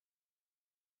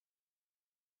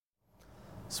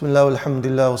Bismillah,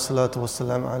 alhamdulillah, wa salatu wa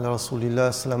salam ala rasulillah,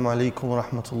 assalamu alaikum wa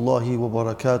rahmatullahi wa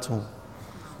barakatuh.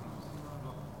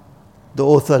 The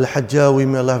author Al-Hajjawi,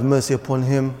 may Allah have mercy upon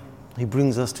him, he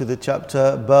brings us to the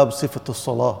chapter Bab Sifatul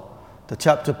Salah, the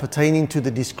chapter pertaining to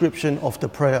the description of the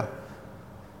prayer.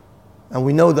 And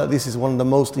we know that this is one of the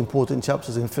most important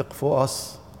chapters in fiqh for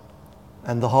us,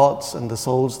 and the hearts and the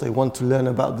souls, they want to learn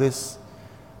about this,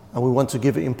 and we want to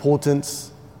give it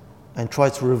importance and try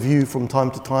to review from time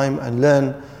to time and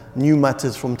learn new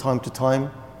matters from time to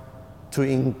time to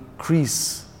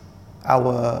increase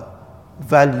our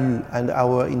value and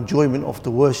our enjoyment of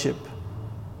the worship,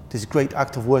 this great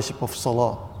act of worship of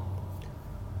Salah.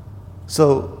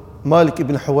 So Malik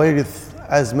ibn Huwayrith,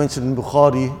 as mentioned in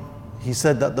Bukhari, he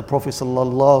said that the Prophet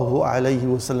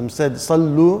ﷺ said,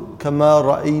 Sallu kama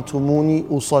ra'aytumuni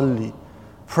usalli.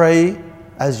 Pray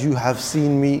as you have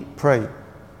seen me pray.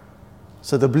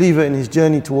 So the believer in his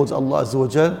journey towards Allah Azza wa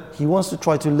Jal, he wants to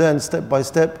try to learn step by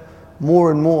step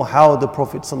more and more how the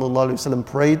Prophet ﷺ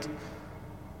prayed,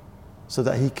 so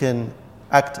that he can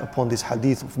act upon this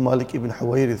hadith of Malik ibn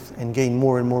Huwayrith and gain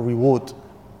more and more reward.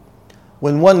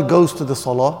 When one goes to the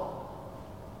Salah,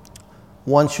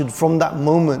 one should from that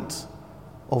moment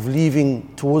of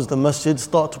leaving towards the masjid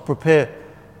start to prepare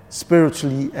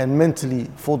spiritually and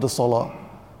mentally for the Salah.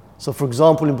 So for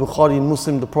example, in Bukhari and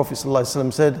Muslim, the Prophet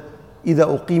ﷺ said, إذا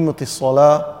أقيمت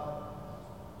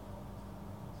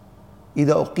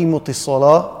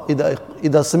الصلاة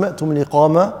إذا سمعتم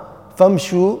الإقامة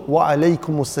فامشوا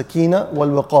وعليكم السكينة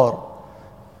والوقار.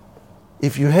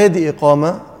 If you hear the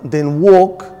Iqamah, then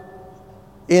walk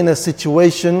in a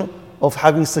situation of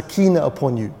having sakina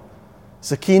upon you.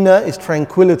 Sakina is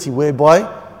tranquility, whereby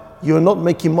you are not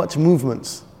making much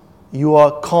movements. You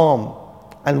are calm.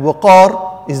 And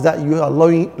waqar is that you are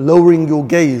lowering your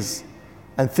gaze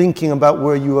and thinking about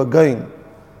where you are going.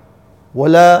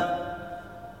 وَلَا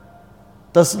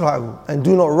تَسْرَعُوا. And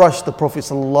do not rush, the Prophet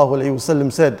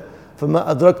ﷺ said, فَمَا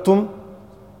أَدْرَكْتُمْ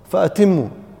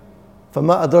فَأَتِمُّوا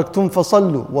فَمَا أَدْرَكْتُمْ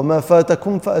فَصَلُّوا وَمَا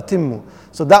فَاتَكُمْ فَأَتِمُّوا.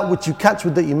 So that which you catch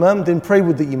with the Imam, then pray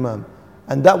with the Imam.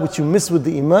 And that which you miss with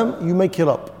the Imam, you make it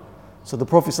up. So the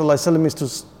Prophet ﷺ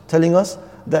is telling us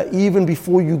that even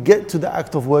before you get to the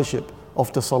act of worship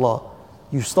of the Salah,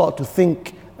 you start to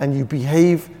think and you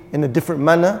behave in a different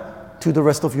manner to the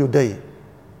rest of your day.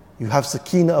 You have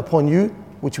sakina upon you,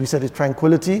 which we said is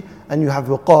tranquility, and you have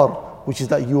waqar, which is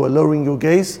that you are lowering your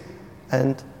gaze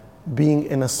and being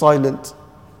in a silent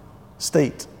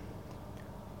state.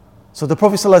 So the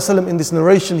Prophet ﷺ in this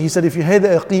narration, he said, if you hear the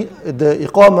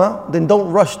iqamah, then don't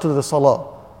rush to the salah.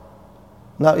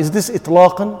 Now, is this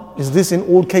itlaqan? Is this in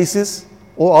all cases?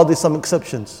 Or are there some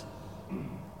exceptions?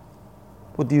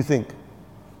 What do you think?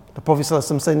 The Prophet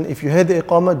ﷺ said, if you hear the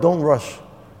iqamah, don't rush.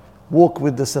 Walk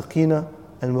with the sakina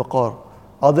and waqar.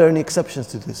 Are there any exceptions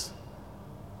to this?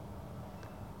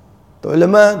 The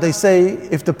ulama, they say,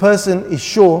 if the person is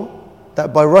sure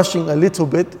that by rushing a little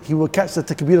bit, he will catch the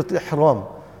takbirat al-ihram,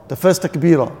 the first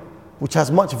takbirah, which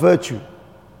has much virtue.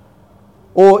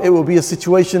 Or it will be a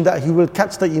situation that he will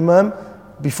catch the imam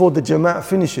before the jama'ah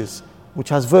finishes, which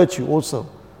has virtue also.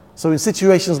 So in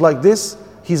situations like this,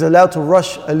 he's allowed to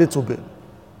rush a little bit,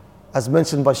 as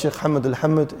mentioned by Shaykh Hamad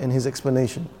al-Hamad in his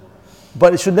explanation.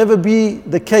 But it should never be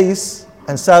the case,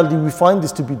 and sadly we find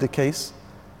this to be the case,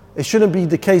 it shouldn't be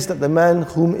the case that the man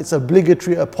whom it's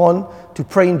obligatory upon to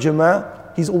pray in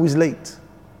jama'ah, he's always late.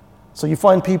 So you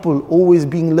find people always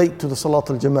being late to the Salat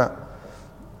al-Jama'ah.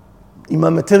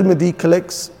 Imam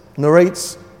al-Tirmidhi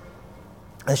narrates,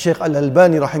 and Shaykh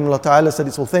al-Albani rahimahullah ta'ala said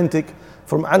it's authentic,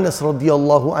 from Anas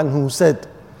radiyallahu anhu, who said,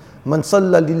 من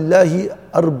صلى لله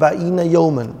 40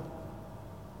 يوما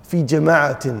في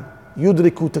جماعة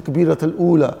يدرك تكبيرة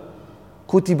الأولى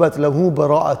كتبت له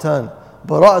براءتان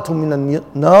براءة من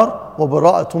النار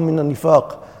وبراءة من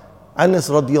النفاق. Anas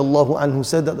radiyallahu anhu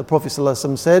said that the Prophet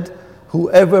ﷺ said,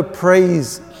 whoever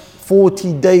prays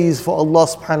 40 days for Allah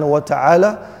subhanahu wa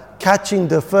ta'ala, catching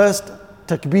the first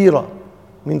takbirah,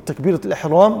 min takbirat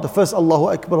al-ihram, the first Allahu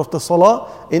Akbar of the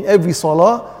salah, in every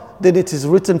salah, then it is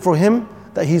written for him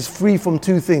that he is free from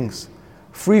two things: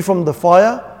 free from the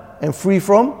fire and free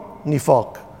from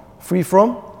nifaq, free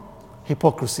from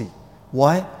hypocrisy.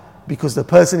 Why? Because the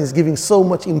person is giving so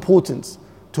much importance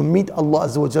to meet Allah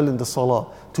Azza wa Jalla in the salah,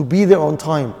 to be there on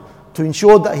time, to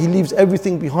ensure that he leaves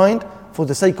everything behind for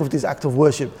the sake of this act of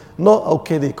worship. Not,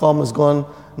 okay, the iqamah's gone,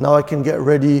 now I can get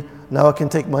ready, now I can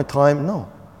take my time. No.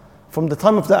 From the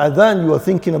time of the adhan, you are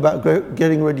thinking about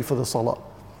getting ready for the salah.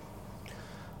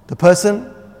 The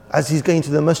person, as he's going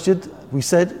to the masjid, we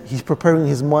said he's preparing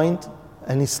his mind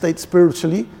and his state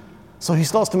spiritually. So he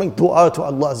starts to make dua to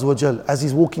Allah Azza wa Jal as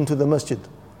he's walking to the masjid.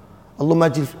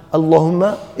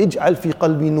 Allahumma ij'al fi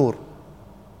qalbi nur.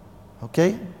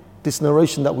 Okay? This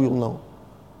narration that we all know.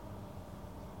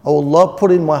 Oh Allah,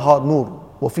 put in my heart nur.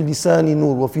 Wa fi lisani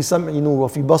nur. Wa fi sam'i nur. Wa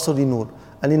fi basari nur.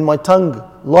 And in my tongue,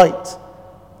 light.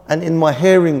 And in my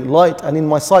hearing, light. And in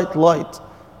my sight, light.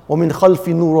 Wa min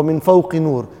khalfi nur. Wa min fawqi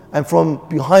nur. And from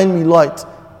behind me, light.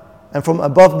 And from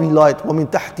above me, light. Wa min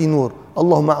tahti nur.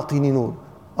 Allahumma a'tini nur.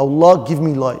 Allah, give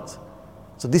me light.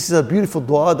 So this is a beautiful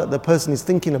dua that the person is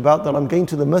thinking about, that I'm going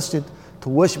to the masjid to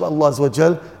worship Allah Azza wa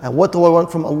Jal. And what do I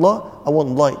want from Allah? I want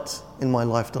light in my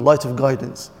life, the light of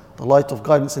guidance. The light of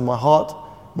guidance in my heart,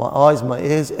 my eyes, my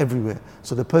ears, everywhere.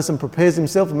 So the person prepares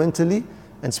himself mentally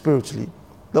and spiritually.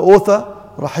 The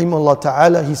author, rahimahullah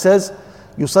ta'ala, he says,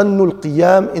 يُسَنُّ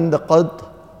الْقِيَامِ إِنْ the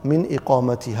قَدْ مِنْ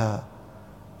إِقَامَتِهَا.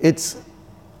 It's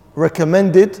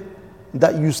recommended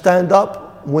that you stand up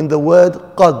when the word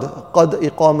qad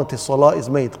iqamati salah is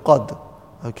made, qad.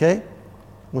 Okay?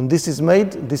 When this is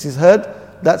made, this is heard,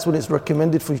 that's when it's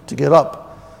recommended for you to get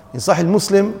up. In Sahih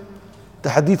Muslim, the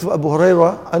hadith of Abu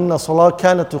Hurairah, أن صلاة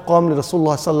كانت تقام لرسول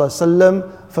الله صلى الله عليه وسلم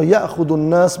فيأخذ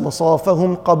الناس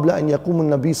مصافهم قبل أن يقوم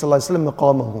النبي صلى الله عليه وسلم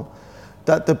مقامه.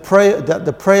 That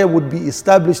the prayer would be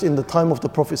established in the time of the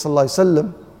Prophet صلى الله عليه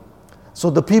وسلم. So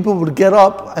the people would get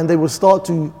up and they would start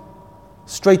to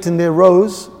straighten their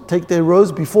rows, take their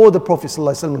rows before the Prophet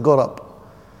ﷺ got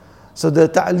up. So the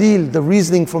ta'leel, the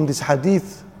reasoning from this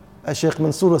hadith, Shaykh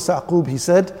Mansour Sa'qub, he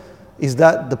said, is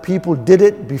that the people did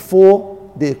it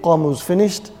before the iqamah was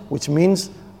finished, which means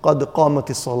qad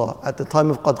qamatis salah. At the time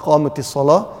of qad qamatis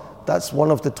salah, that's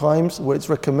one of the times where it's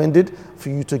recommended for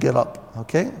you to get up.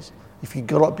 Okay? If you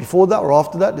get up before that or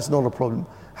after that, it's not a problem.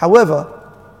 However,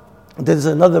 there is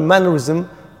another mannerism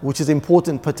which is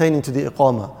important pertaining to the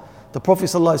iqamah. The Prophet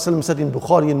ﷺ said in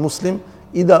Bukhari and Muslim,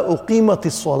 إِذَا أُقِيمَتِ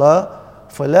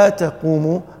الصَّلَاةِ فَلَا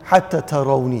تَقُومُوا حَتَّى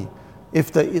تَرَوْنِي.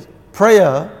 If the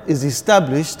prayer is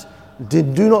established,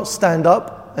 then do not stand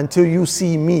up until you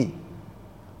see me.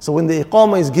 So when the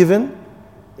iqamah is given,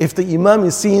 if the imam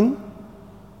is seen,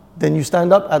 then you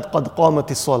stand up at قَدْ قَامَتِ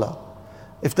الصَّلَاةِ.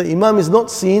 If the imam is not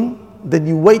seen, then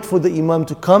you wait for the imam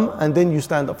to come and then you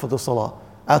stand up for the salah.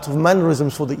 Out of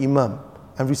mannerisms for the imam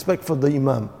and respect for the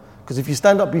imam. Because if you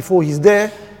stand up before he's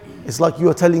there, it's like you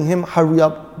are telling him, hurry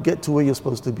up, get to where you're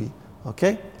supposed to be.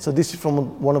 Okay? So this is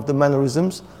from one of the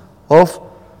mannerisms of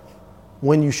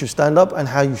when you should stand up and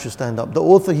how you should stand up. The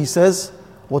author, he says,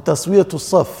 وَتَسْوِيَةُ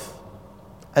الصَّفْ.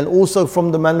 And also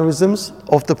from the mannerisms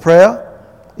of the prayer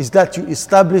is that you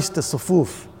establish the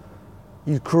sufuf.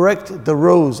 You correct the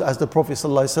rows as the Prophet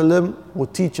ﷺ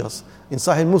would teach us. In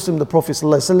Sahih Muslim, the Prophet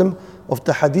ﷺ, of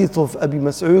the hadith of Abi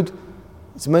Mas'ud,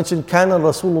 it's mentioned, كان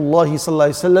رسول الله صلى الله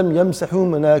عليه وسلم يمسح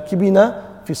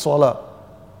مناكبنا في الصلاة.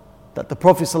 That the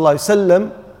Prophet صلى الله عليه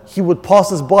وسلم, he would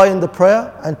pass us by in the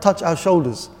prayer and touch our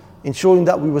shoulders, ensuring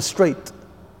that we were straight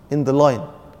in the line.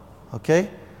 Okay?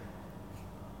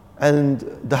 And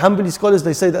the Hanbali scholars,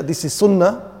 they say that this is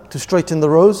sunnah, to straighten the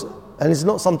rows, and it's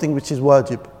not something which is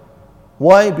wajib.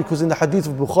 Why? Because in the hadith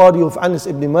of Bukhari of Anas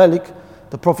ibn Malik,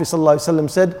 the Prophet ﷺ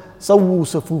said,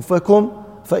 سَوُّوا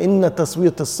صَفُوفَكُمْ فَإِنَّ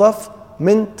تَسْوِيَةَ الصَّفْ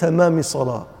مِن تَمَامِ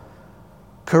الصَّلَاةِ.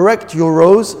 Correct your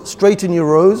rows, straighten your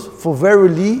rows, for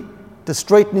verily the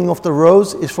straightening of the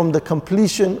rows is from the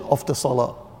completion of the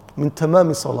salah. Min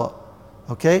tamami salah.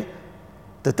 Okay?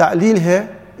 The ta'leel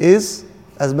here is,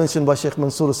 as mentioned by Shaykh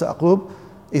Mansour Sa'qub,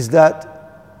 is that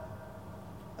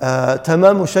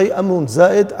تمام شيء أمر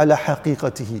زائد على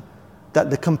حقيقته. That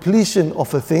the completion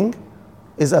of a thing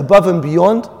is above and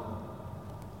beyond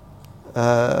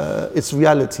its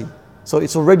reality. So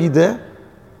it's already there,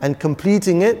 and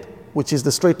completing it, which is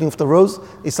the straightening of the rows,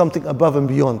 is something above and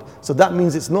beyond. So that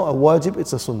means it's not a wajib,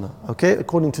 it's a sunnah. Okay,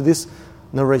 according to this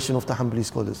narration of the Hanbali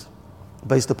scholars,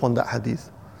 based upon that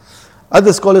hadith.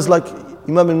 Other scholars like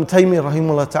Imam Ibn Taymiyyah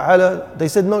rahimahullah ta'ala, they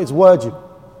said no, it's wajib.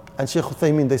 And Shaykh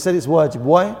Uthaymeen, they said it's wajib.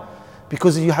 Why?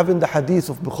 Because you have in the hadith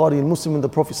of Bukhari and Muslim, and the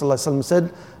Prophet ﷺ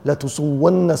said, لا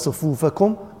تسوّن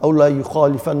صفوفكم أو لا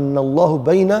يخالفن الله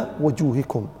بين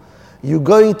وجوهكم. You're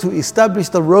going to establish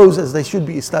the rows as they should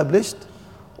be established,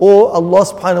 or Allah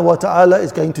subhanahu wa ta'ala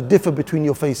is going to differ between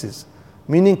your faces.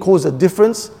 Meaning cause a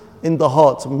difference in the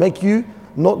heart, make you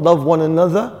not love one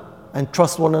another and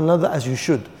trust one another as you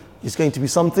should. It's going to be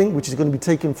something which is going to be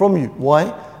taken from you.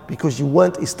 Why? Because you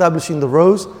weren't establishing the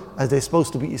rows as they're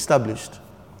supposed to be established.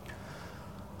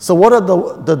 So what are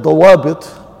the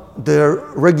dawabit,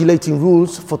 the regulating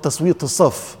rules for taswiyat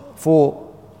as-saf,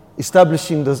 for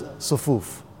establishing the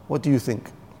sufuf? What do you think?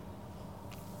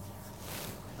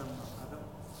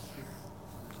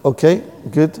 Okay,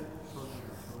 good.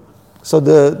 So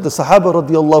the Sahaba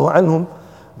radiallahu anhum,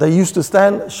 they used to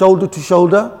stand shoulder to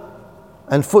shoulder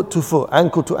and foot to foot,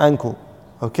 ankle to ankle.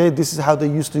 Okay, this is how they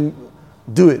used to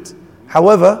do it.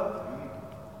 However,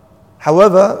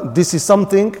 this is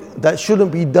something that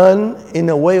shouldn't be done in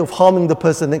a way of harming the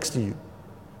person next to you.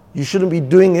 You shouldn't be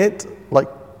doing it like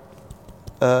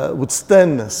with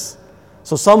sternness.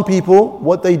 So some people,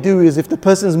 what they do is if the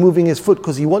person is moving his foot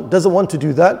because he doesn't want to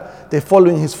do that, they're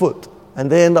following his foot and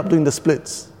they end up doing the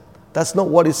splits. That's not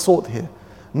what is sought here.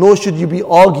 Nor should you be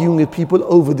arguing with people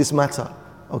over this matter.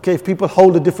 Okay, if people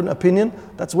hold a different opinion,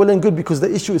 that's well and good because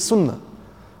the issue is sunnah.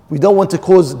 We don't want to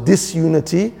cause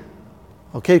disunity,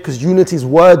 okay, because unity is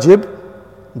wajib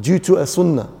due to a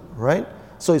sunnah, right?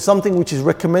 So it's something which is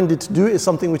recommended to do, it's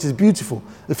something which is beautiful.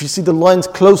 If you see the lines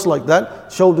close like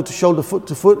that, shoulder to shoulder, foot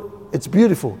to foot, it's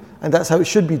beautiful. And that's how it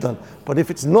should be done. But if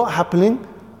it's not happening,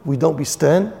 we don't be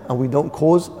stern and we don't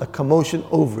cause a commotion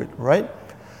over it, right?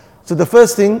 So the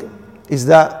first thing is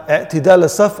that اعتدال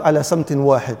الصف على سمت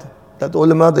واحد. That the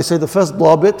ulama, they say the first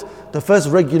dhabit, the first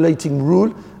regulating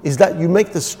rule is that you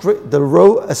make the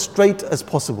row as straight as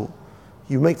possible.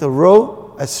 You make the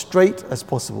row as straight as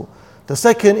possible. The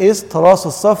second is تراص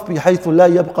الصف بحيث لا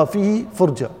يبقى فيه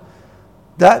فرجة.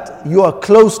 That you are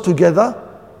close together.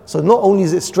 So not only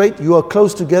is it straight, you are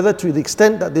close together to the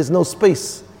extent that there's no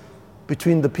space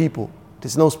between the people.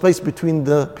 There's no space between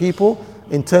the people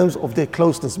in terms of their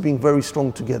closeness being very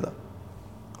strong together.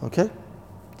 Okay?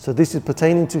 So this is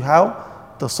pertaining to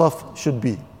how the saf should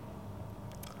be.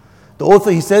 The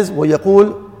author, he says,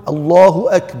 وَيَقُولُ Allahu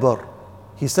Akbar.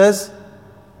 He says,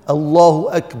 Allahu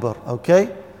Akbar.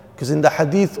 Okay? Because in the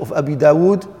hadith of Abi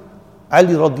Dawood,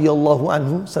 Ali radiyallahu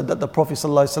anhu said that the Prophet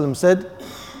sallallahu alaihi wasallam said,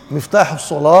 مفتاح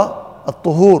الصلاة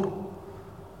الطهور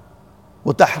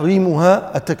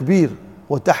وتحريمها التكبير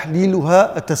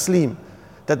وتحليلها التسليم.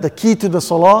 That the key to the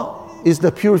salah is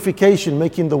the purification,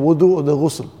 making the wudu or the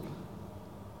ghusl.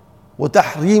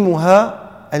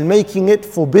 وتحريمها, and making it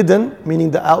forbidden,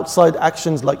 meaning the outside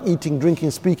actions like eating,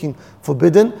 drinking, speaking,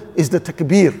 forbidden, is the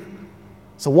takbir.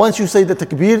 So once you say the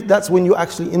takbir, that's when you're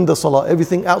actually in the salah.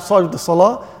 Everything outside of the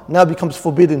salah now becomes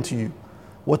forbidden to you.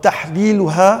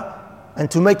 وتحليلها, and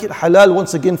to make it halal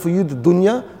once again for you, the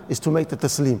dunya, is to make the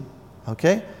taslim.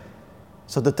 Okay?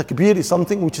 So the takbir is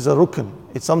something which is a rukn.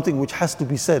 It's something which has to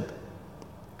be said.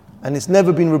 And it's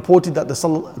never been reported that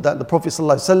the Prophet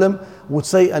ﷺ would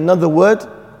say another word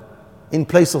in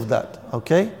place of that.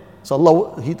 Okay? So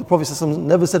the Prophet ﷺ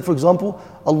never said, for example,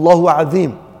 Allahu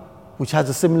Azim, which has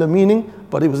a similar meaning,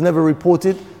 but it was never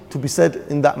reported to be said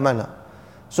in that manner.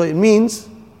 So it means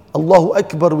Allahu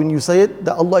Akbar, when you say it,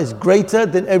 that Allah is greater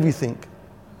than everything.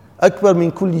 Akbar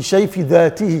min kulli shay fi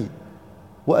dhatihi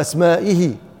wa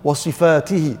asma'ihi wa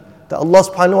sifatihi. That Allah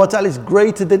subhanahu wa ta'ala is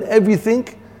greater than everything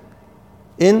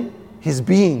in His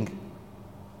being,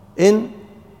 in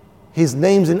His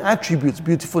names and attributes,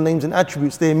 beautiful names and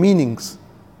attributes, their meanings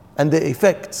and their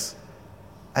effects,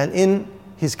 and in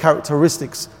His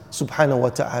characteristics subhanahu wa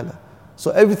ta'ala.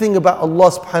 So everything about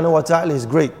Allah subhanahu wa ta'ala is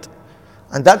great.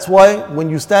 And that's why when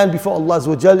you stand before Allah Azza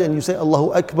wa Jalla and you say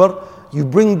Allahu Akbar, you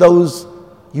bring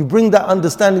that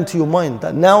understanding to your mind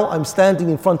that now I'm standing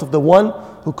in front of the one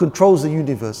who controls the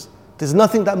universe. There's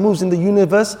nothing that moves in the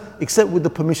universe except with the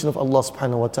permission of Allah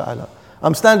subhanahu wa ta'ala.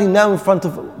 I'm standing now in front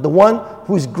of the one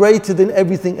who is greater than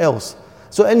everything else.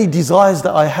 So any desires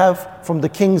that I have from the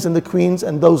kings and the queens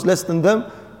and those less than them,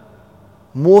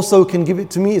 more so can give it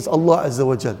to me is Allah Azza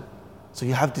wa Jalla. So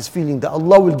you have this feeling that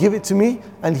Allah will give it to me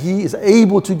and He is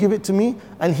able to give it to me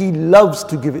and He loves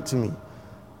to give it to me.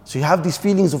 So you have these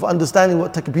feelings of understanding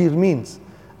what takbir means.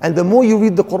 And the more you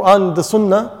read the Quran and the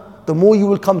Sunnah, the more you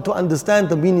will come to understand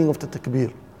the meaning of the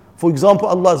takbir. For example,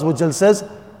 Allah Azza wa Jal says,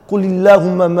 قُلِ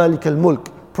اللَّهُمَّ مَالِكَ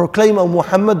الْمُلْكِ. Proclaim, O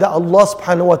Muhammad, that Allah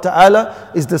subhanahu wa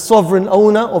ta'ala is the sovereign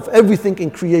owner of everything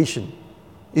in creation.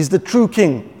 Is the true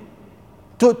king.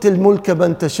 تُؤْتِ الْمُلْكَ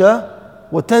مَنْ تَشَاءُ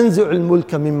وَتَنْزِعُ الْمُلْكَ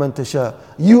مِمَّنْ تَشَاءُ.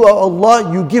 You are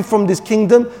Allah, you give from this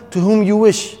kingdom to whom you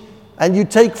wish, and you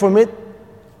take from it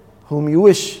whom you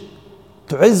wish.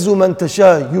 تُعِزُّ مَنْ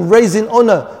تَشَاءُ. You raise in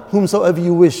honor whomsoever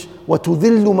you wish.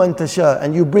 وَتُذِلُّ مَنْ تَشَاءُ.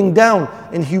 And you bring down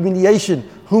in humiliation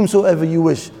whomsoever you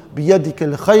wish.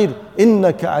 بِيَدِكَ الْخَيْرِ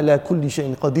إِنَّكَ عَلَى كُلِّ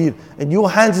شَيْءٍ قَدِيرٌ. In your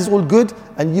hands is all good,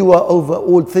 and you are over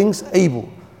all things able.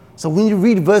 So when you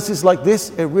read verses like this,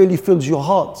 it really fills your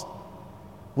heart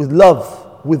with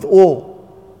love, with awe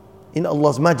in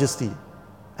Allah's majesty,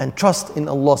 and trust in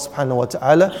Allah subhanahu wa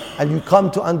ta'ala, and you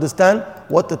come to understand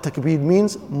what the takbir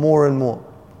means more and more.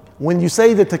 When you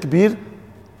say the takbir,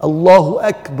 Allahu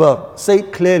Akbar, say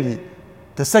it clearly.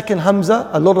 The second Hamza,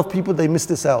 a lot of people, they miss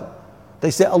this out. They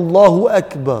say Allahu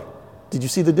Akbar. Did you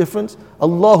see the difference?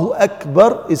 Allahu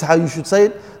Akbar is how you should say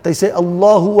it. They say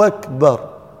Allahu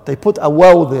Akbar. They put a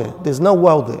waw there. There's no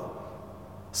waw there.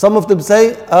 Some of them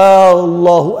say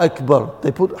Allahu Akbar.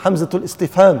 They put Hamzatul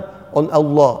Istifham on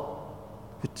Allah,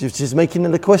 which is making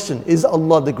it a question. Is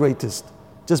Allah the greatest?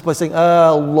 Just by saying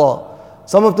Allah.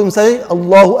 Some of them say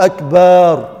Allahu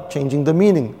Akbar, changing the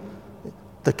meaning.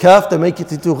 The kaf, they make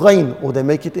it into ghain, or they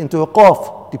make it into a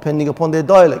qaf, depending upon their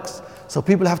dialects. So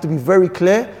people have to be very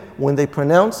clear when they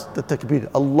pronounce the takbir.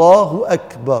 Allahu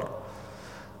Akbar.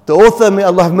 The author, may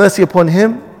Allah have mercy upon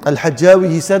him, Al-Hajjawi,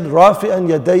 he said, رافئا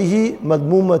يديه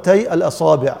مضمومتي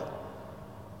الأصابع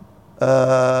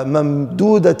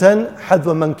ممدودة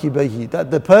حذو منكبيه.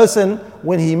 That the person,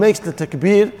 when he makes the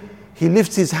takbir, he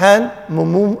lifts his hand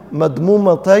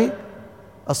مضمومتي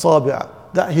أصابع.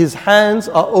 That his hands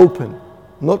are open,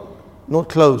 not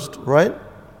closed, right?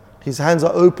 His hands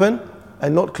are open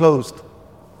and not closed.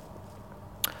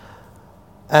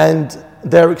 And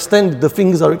they're extended, the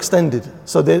fingers are extended.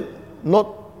 So they're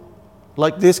not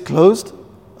like this, closed.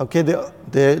 Okay,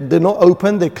 they're not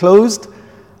open, they're closed.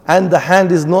 And the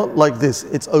hand is not like this,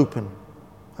 it's open.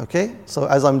 Okay, so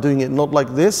as I'm doing it, not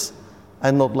like this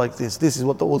and not like this. This is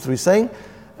what the author is saying.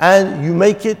 And you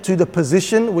make it to the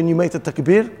position when you make the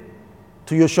takbir,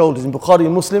 to your shoulders. In Bukhari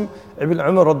and Muslim, Ibn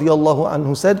Umar radiyallahu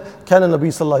anhu said, كان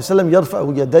النبي صلى الله عليه وسلم يرفع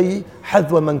يديه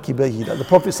حذو منكبيه. That the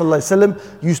Prophet صلى الله عليه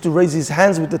وسلم used to raise his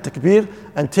hands with the takbir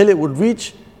until it would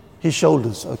reach his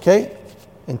shoulders. Okay,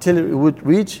 until it would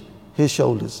reach his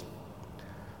shoulders.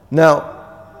 Now,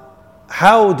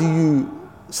 how do you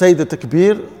say the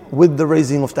takbir with the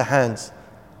raising of the hands?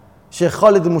 Shaykh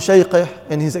Khalid al-Mushayqih,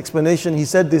 in his explanation, he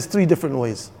said there's three different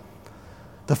ways.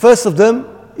 The first of them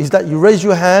is that you raise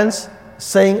your hands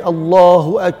saying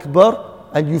Allahu Akbar,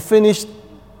 and you finish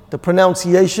the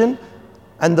pronunciation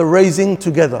and the raising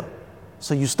together.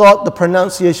 So you start the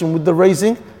pronunciation with the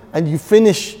raising and you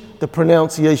finish the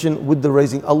pronunciation with the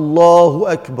raising. Allahu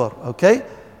Akbar, okay?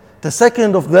 The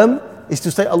second of them is to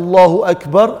say Allahu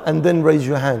Akbar and then raise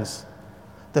your hands.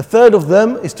 The third of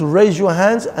them is to raise your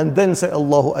hands and then say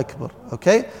Allahu Akbar,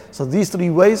 okay? So these three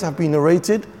ways have been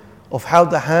narrated of how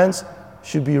the hands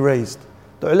should be raised.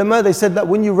 The ulama, they said that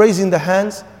when you're raising the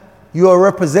hands, you are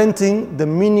representing the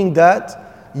meaning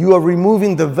that you are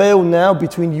removing the veil now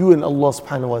between you and Allah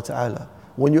subhanahu wa ta'ala.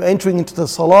 When you're entering into the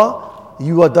salah,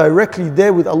 you are directly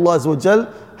there with Allah Azza wa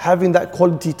Jal, having that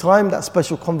quality time, that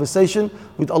special conversation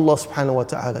with Allah subhanahu wa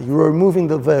ta'ala. You are removing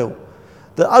the veil.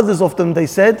 The others of them, they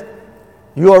said,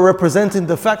 you are representing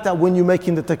the fact that when you're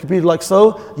making the takbir like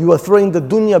so, you are throwing the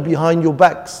dunya behind your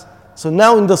backs. So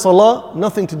now in the salah,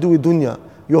 nothing to do with dunya.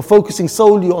 You're focusing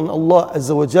solely on Allah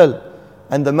Azza wa Jal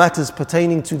and the matters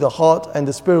pertaining to the heart and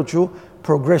the spiritual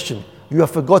progression. You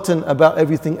have forgotten about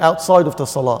everything outside of the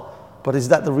salah. But is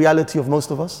that the reality of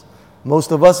most of us?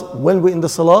 Most of us, when we're in the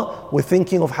salah, we're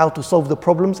thinking of how to solve the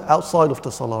problems outside of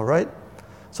the salah, right?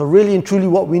 So really and truly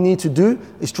what we need to do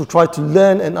is to try to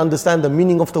learn and understand the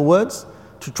meaning of the words,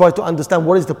 to try to understand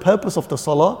what is the purpose of the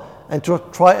salah, and to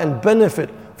try and benefit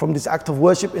from this act of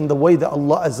worship in the way that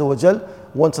Allah Azza wa Jal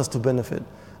wants us to benefit.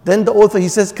 Then the author, he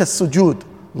says, kas-sujud,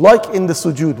 like in the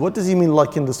sujud. What does he mean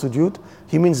like in the sujud?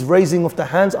 He means raising of the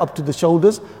hands up to the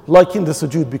shoulders, like in the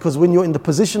sujud. Because when you're in the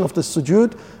position of the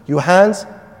sujud, your hands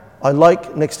are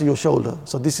like next to your shoulder.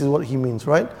 So this is what he means,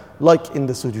 right? Like in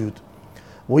the sujud.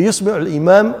 وَيُسْمِعُ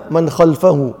الْإِمَامِ مَنْ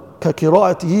خَلْفَهُ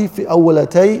كَقِرَاءَتِهِ فِي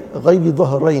أَوَّلَتَيْ غَيْرِ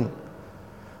ظَهْرَيْنِ.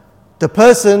 The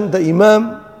person, the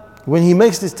imam, when he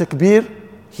makes this takbir,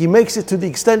 he makes it to the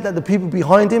extent that the people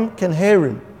behind him can hear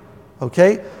him.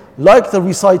 Okay? Like the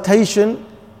recitation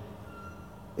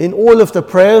in all of the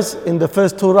prayers in the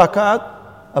first two rak'at,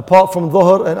 apart from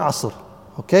Dhuhr and Asr.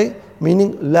 Okay?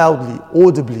 Meaning loudly,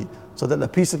 audibly, so that the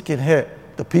people can hear.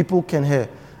 The people can hear.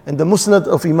 In the Musnad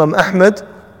of Imam Ahmad,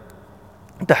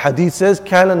 the hadith says,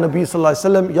 كان النبي صلى الله عليه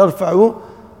وسلم يرفع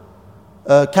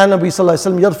كان النبي صلى الله عليه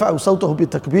وسلم يرفع صوته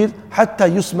بالتكبير حتى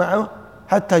يسمع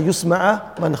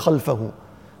من خلفه.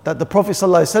 That the Prophet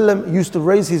ﷺ used to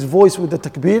raise his voice with the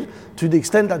takbir to the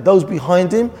extent that those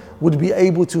behind him would be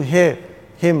able to hear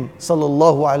him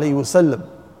sallallahu alayhi wasallam.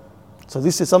 So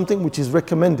this is something which is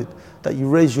recommended, that you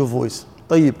raise your voice.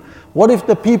 طيب. What if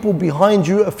the people behind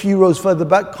you a few rows further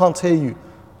back can't hear you?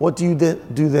 What do you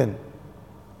do then?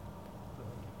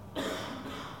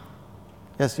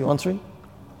 Yes, you answering?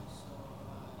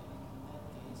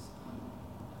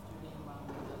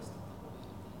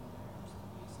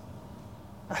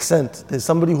 Ahsant. There's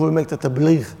somebody who will make the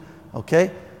tabligh.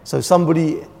 Okay? So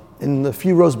somebody in a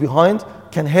few rows behind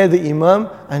can hear the imam,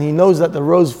 and he knows that the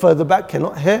rows further back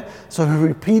cannot hear, so he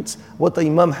repeats what the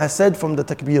imam has said from the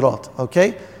takbirat.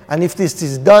 Okay? And if this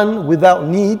is done without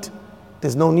need,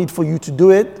 there's no need for you to do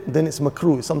it, then it's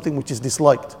makruh, it's something which is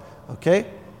disliked. Okay?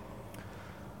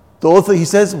 The author, he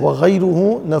says,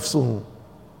 وَغَيْرُهُ نَفْسُهُ.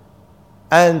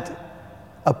 And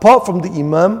apart from the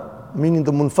imam, meaning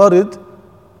the munfarid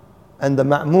and the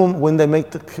ma'mum, when they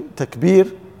make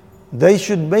takbir, they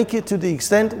should make it to the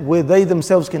extent where they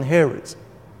themselves can hear it.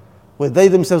 Where they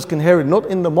themselves can hear it, not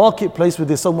in the marketplace where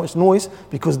there's so much noise,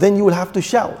 because then you will have to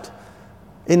shout.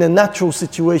 In a natural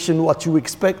situation, what you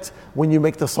expect when you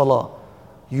make the salah.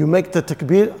 You make the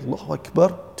takbir, Allahu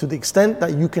Akbar, to the extent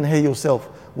that you can hear yourself,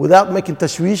 without making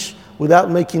tashwish, without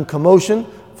making commotion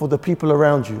for the people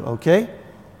around you, okay?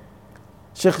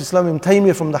 Shaykh Islam Ibn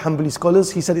Taymiyyah from the Hanbali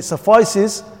scholars, he said it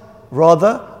suffices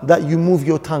rather that you move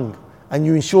your tongue and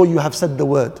you ensure you have said the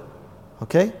word,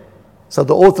 okay? So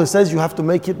the author says you have to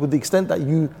make it with the extent that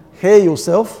you hear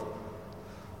yourself.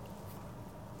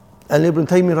 And Ibn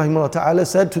Taymiyyah rahimahullah ta'ala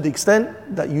said to the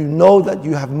extent that you know that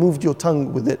you have moved your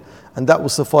tongue with it, and that will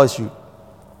suffice you.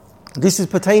 This is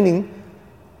pertaining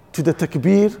to the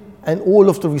takbir and all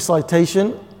of the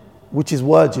recitation which is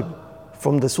wajib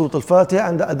from the Surah Al-Fatiha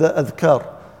and the adhkar.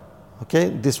 Okay,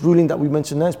 this ruling that we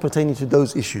mentioned now is pertaining to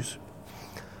those issues.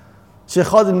 Shaykh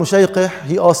Khalid al-Mushayqih,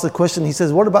 he asked the question, he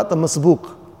says, what about the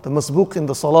masbuq? The masbuq in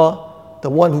the salah, the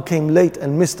one who came late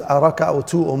and missed a rak'ah or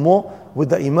two or more with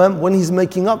the imam. When he's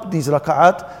making up these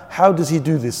rak'at, how does he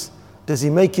do this? Does he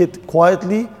make it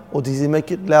quietly or does he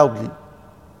make it loudly?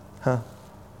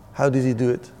 How does he do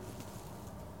it?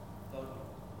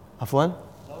 Afwan?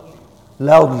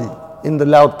 Loudly. In the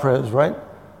loud prayers, right?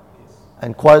 Yes.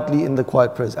 And quietly in the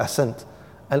quiet prayers. Ahsant.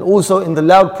 And also in the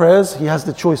loud prayers, he has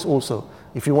the choice also.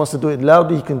 If he wants to do it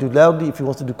loudly, he can do it loudly. If he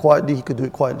wants to do it quietly, he can do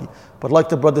it quietly. But like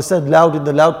the brother said, loud in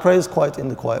the loud prayers, quiet in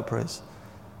the quiet prayers.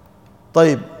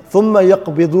 طيب. ثم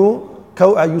يقبض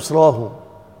كوع يسراه.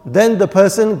 Then the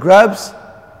person grabs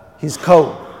his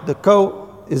kaw. The kaw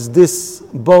is this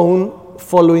bone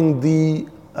following the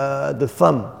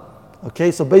thumb.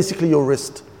 Okay, so basically your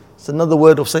wrist. It's another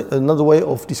way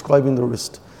of describing the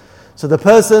wrist. So the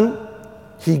person,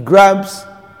 he grabs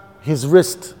his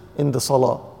wrist in the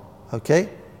salah. Okay,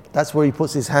 that's where he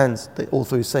puts his hands, the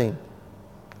author is saying.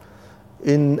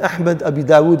 In Ahmad, Abi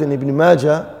Dawood and Ibn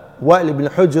Majah, Wa'il ibn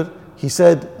Hujr, he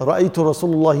said, رأيت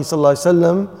رسول الله صلى الله عليه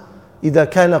وسلم إذا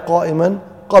كان قائما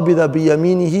قبض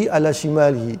بيمينه على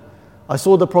شماله. I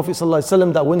saw the Prophet صلى الله عليه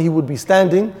وسلم that when he would be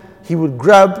standing, he would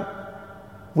grab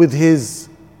with his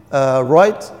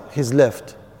right, his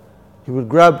left. He would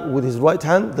grab with his right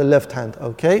hand, the left hand,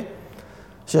 okay?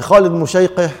 Shaykh Khalid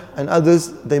Mushayqih and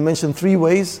others, they mention 3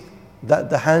 ways that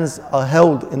the hands are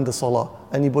held in the salah.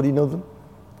 Anybody know them?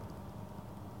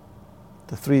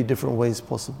 The 3 different ways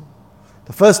possible.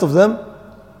 The first of them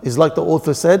is like the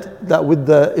author said, that with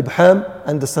the ibham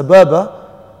and the sababa,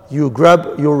 you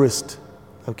grab your wrist,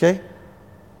 okay?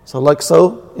 So like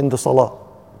so in the salah,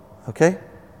 okay?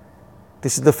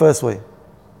 This is the first way,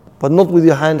 but not with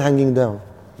your hand hanging down,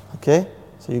 okay?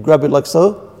 So you grab it like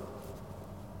so,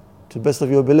 to the best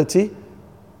of your ability,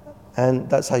 and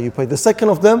that's how you pray. The second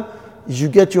of them is you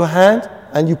get your hand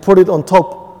and you put it on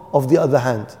top of the other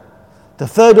hand. The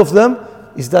third of them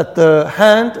is that the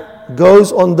hand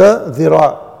goes on the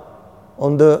dhira',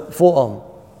 on the forearm,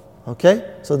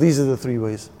 okay? So these are the 3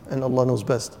 ways, and Allah knows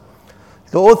best.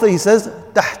 The author, he says,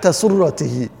 تحت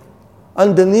سرته,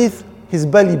 underneath his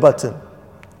belly button.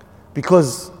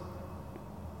 Because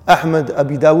Ahmad,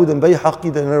 Abi Dawood and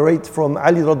Bayhaqi, they narrate from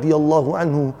Ali radiyallahu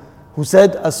anhu, who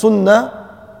said, السنة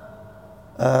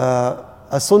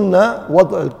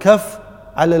وضع الكف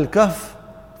على الكف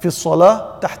في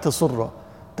الصلاة تحت سرة.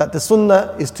 That the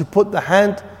sunnah is to put the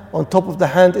hand on top of the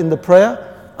hand in the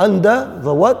prayer, under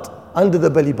the what? Under the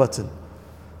belly button.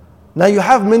 Now you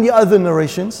have many other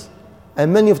narrations,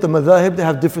 and many of the madhahib, they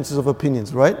have differences of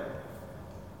opinions, right?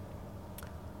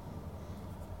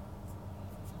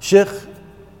 Imam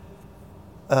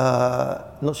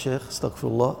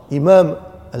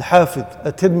Al-Hafidh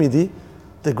At-Tirmidhi,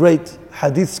 the great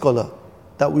hadith scholar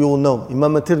that we all know,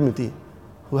 Imam At-Tirmidhi,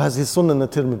 who has his Sunan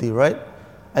At-Tirmidhi, right?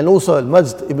 And also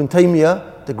Al-Majd Ibn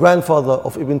Taymiyyah, the grandfather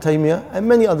of Ibn Taymiyyah, and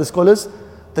many other scholars,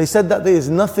 they said that there is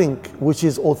nothing which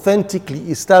is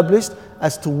authentically established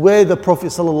as to where the Prophet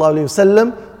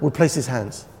ﷺ would place his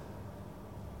hands.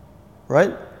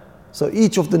 Right? So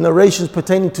each of the narrations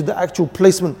pertaining to the actual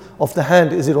placement of the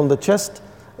hand, is it on the chest?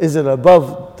 Is it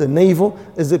above the navel?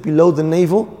 Is it below the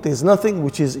navel? There's nothing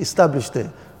which is established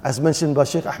there, as mentioned by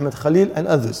Shaykh Ahmad Khalil and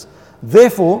others.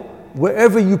 Therefore,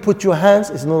 wherever you put your hands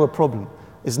is not a problem.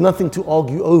 It's nothing to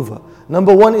argue over.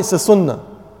 Number one, it's a sunnah.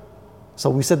 So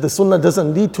we said the sunnah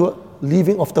doesn't lead to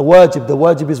leaving of the wajib. The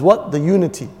wajib is what? The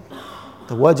unity.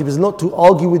 The wajib is not to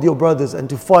argue with your brothers and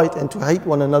to fight and to hate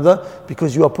one another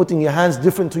because you are putting your hands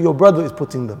different to your brother is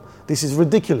putting them. This is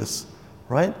ridiculous,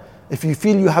 right? If you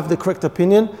feel you have the correct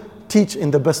opinion, teach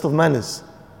in the best of manners.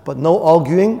 but no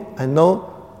arguing and no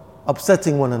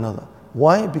upsetting one another.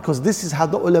 Why? Because this is how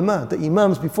the ulama, the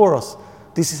imams before us,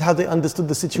 this is how they understood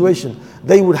the situation.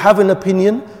 They would have an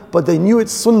opinion, but they knew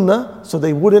it's sunnah, so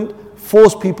they wouldn't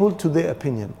force people to their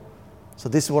opinion. So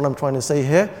this is what I'm trying to say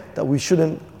here, that we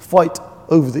shouldn't fight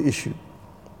over the issue.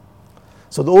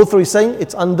 So the author is saying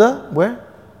it's under, where?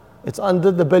 It's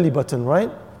under the belly button,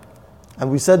 right?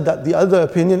 And we said that the other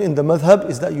opinion in the madhab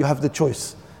is that you have the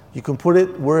choice. You can put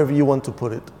it wherever you want to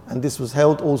put it. And this was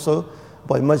held also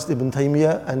by Majd ibn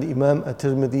Taymiyyah and Imam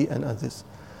at-Tirmidhi and others.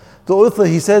 The author,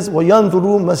 he says, وَيَنْظُرُ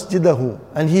مَسْجِدَهُ,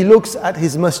 and he looks at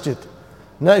his masjid.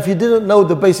 Now if you didn't know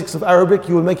the basics of Arabic,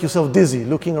 you will make yourself dizzy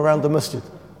looking around the masjid.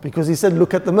 Because he said,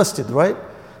 look at the masjid, right?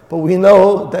 But we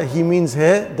know that he means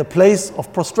here the place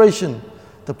of prostration,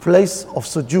 the place of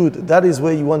sujood. That is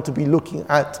where you want to be looking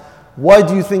at. Why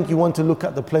do you think you want to look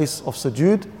at the place of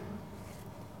sujood?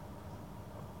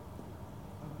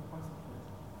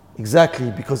 Exactly,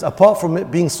 because apart from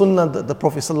it being sunnah, the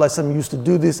Prophet ﷺ used to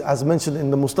do this, as mentioned in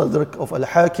the Mustadrak of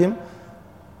Al-Hakim,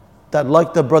 that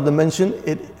like the brother mentioned,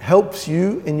 it helps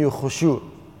you in your khushu'.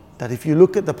 That if you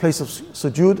look at the place of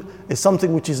sujood, it's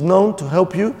something which is known to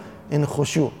help you in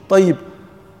khushu'. Tayyib,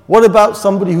 what about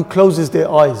somebody who closes their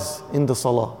eyes in the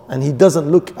salah and he doesn't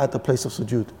look at the place of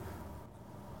sujood?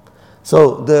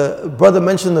 So the brother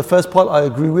mentioned the first part, I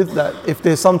agree with, that if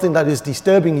there's something that is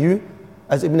disturbing you,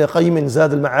 as Ibn Qayyim in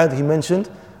Zad al-Ma'ad he mentioned,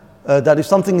 that if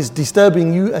something is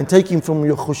disturbing you and taking from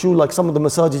your khushu', like some of the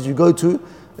masajid you go to,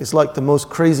 it's like the most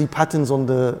crazy patterns on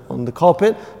the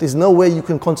carpet. There's no way you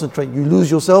can concentrate. You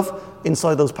lose yourself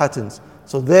inside those patterns.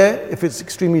 So there, if it's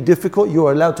extremely difficult, you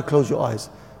are allowed to close your eyes.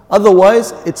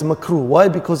 Otherwise, it's makruh. Why?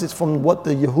 Because it's from what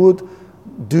the Yahud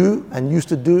do and used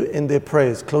to do in their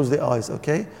prayers. Close their eyes,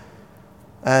 okay?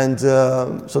 And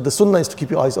so the sunnah is to keep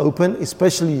your eyes open,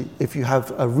 especially if you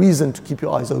have a reason to keep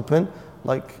your eyes open.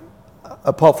 Like,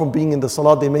 apart from being in the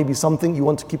salah, there may be something you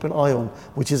want to keep an eye on,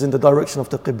 which is in the direction of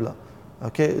the qibla.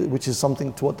 Okay, which is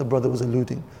something to what the brother was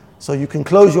alluding. So you can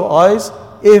close your eyes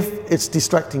if it's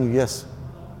distracting you, yes.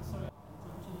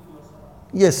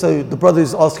 Yes, so the brother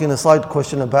is asking a side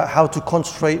question about how to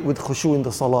concentrate with khushu' in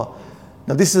the salah.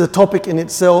 Now this is a topic in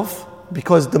itself,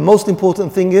 because the most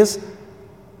important thing is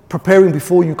preparing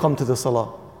before you come to the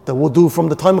salah. The wudu, from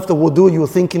the time of the wudu, you're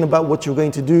thinking about what you're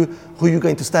going to do, who you're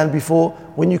going to stand before.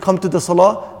 When you come to the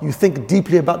salah, you think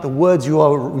deeply about the words you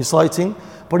are reciting.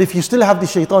 But if you still have the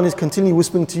shaitan is continually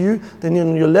whispering to you, then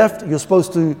on your left, you're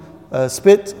supposed to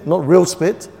spit, not real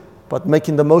spit, but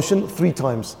making the motion 3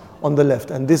 times on the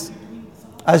left. And this,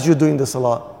 as you're doing the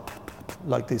salah,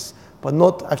 like this, but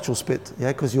not actual spit,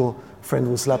 yeah, because your friend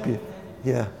will slap you.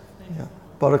 Yeah.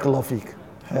 Barakallah feek.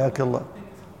 Hayakallah.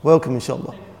 Welcome,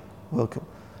 inshallah. Welcome.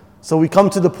 So we come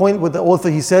to the point where the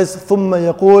author, he says, ثُمَّ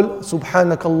يَقُولُ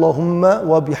سُبْحَانَكَ اللَّهُمَّ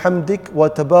وَبِحَمْدِكَ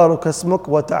وَتَبَارَكَ اسْمُكَ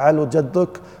وَتَعَالَ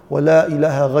جَدُّكَ وَلَا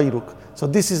إِلَهَ غَيْرُكَ. So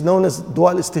this is known as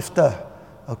Dua al-Istiftah,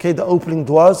 okay, the opening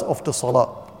duas of the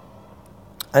salah.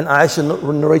 And Aisha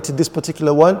narrated this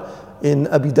particular one in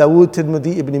Abi Dawood,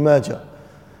 Tirmidhi, Ibn Majah.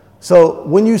 So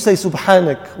when you say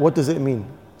Subhanak, what does it mean?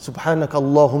 Subhanak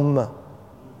Allahumma.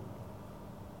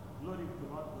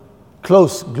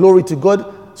 Close, glory to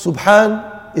God.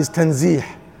 Subhan is tanzih.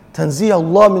 Tanzih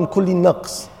Allah min kulli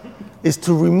naqs, is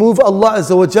to remove Allah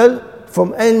Azza wa Jal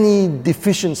from any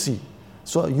deficiency.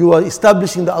 So you are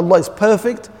establishing that Allah is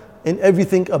perfect in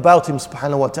everything about Him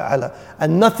subhanahu wa ta'ala,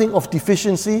 and nothing of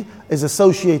deficiency is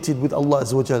associated with Allah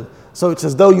Azza wa Jal. So it's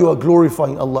as though you are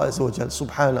glorifying Allah Azza wa Jal,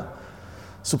 subhanahu.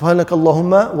 Subhanak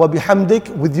Allahumma wa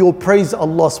bihamdik, with your praise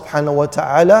Allah subhanahu wa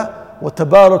ta'ala, wa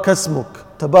tabarak asmuk.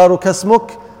 Tabarak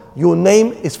asmuk, your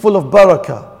name is full of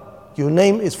barakah. Your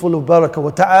name is full of barakah. Wa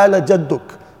ta'ala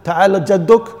jadduk. Ta'ala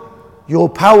jadduk, your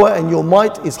power and your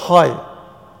might is high.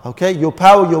 Okay, your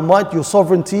power, your might, your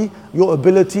sovereignty, your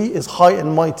ability is high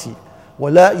and mighty.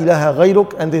 وَلَا إِلَهَ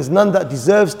غَيْرُكَ, and there's none that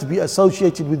deserves to be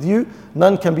associated with you.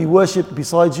 None can be worshipped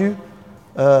besides you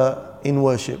in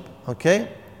worship. Okay?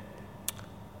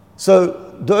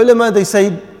 So the ulama, they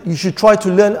say you should try to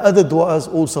learn other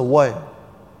du'as also. Why?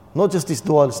 Not just this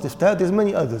du'a al-istiftah, there's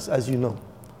many others, as you know.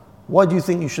 Why do you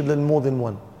think you should learn more than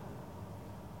one?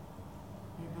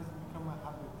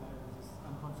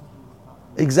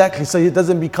 Exactly, so it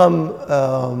doesn't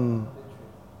become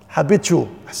habitual.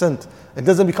 It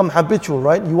doesn't become habitual,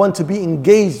 right? You want to be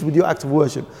engaged with your act of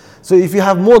worship. So if you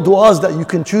have more du'as that you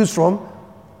can choose from,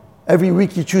 every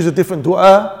week you choose a different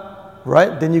du'a,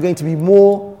 right? Then you're going to be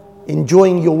more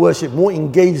enjoying your worship, more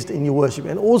engaged in your worship.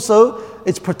 And also,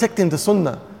 it's protecting the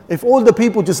sunnah. If all the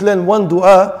people just learn one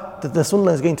du'a, that the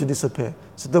sunnah is going to disappear.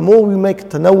 So the more we make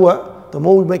tanawwa', the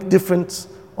more we make difference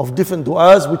of different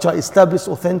du'as which are established,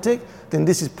 authentic, then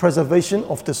this is preservation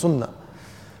of the sunnah.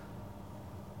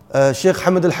 Shaykh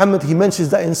Hamad al-Hamad, he mentions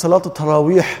that in Salat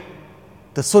al-Taraweeh,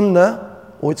 the sunnah,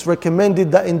 or it's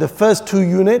recommended that in the first 2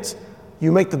 units,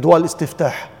 you make the dua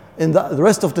al-istiftah. In the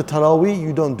rest of the Taraweeh,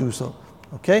 you don't do so.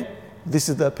 Okay? This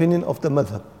is the opinion of the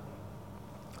madhab.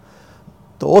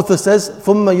 The author says,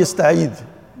 ثُمَّ يَسْتَعِيدُ,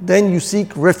 then you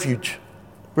seek refuge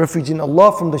in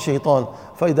Allah from the shaitan.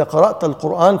 فَإِذَا قَرَأْتَ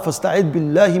الْقُرْآنَ فَاسْتَعِذْ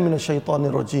بِاللَّهِ مِنَ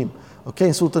الشَّيْطَانِ الرَّجِيمِ. Okay,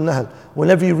 in Surah Al-Nahl,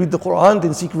 whenever you read the Quran,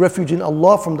 then seek refuge in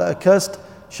Allah from the accursed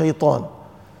shaitan.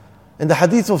 In the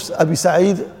hadith of Abi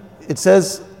Sa'id, it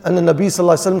says, أن النبي صلى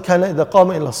الله عليه وسلم كان إذا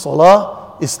قام إلى الصلاة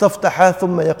استفتح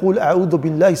ثم يقول أعوذ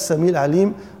بالله السميع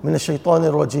العليم من الشيطان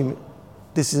الرجيم.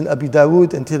 This is in Abi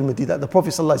Dawood and Tirmidhi, that the Prophet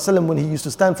ﷺ, when he used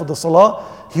to stand for the salah,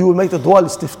 he would make the dua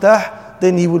al-istiftah,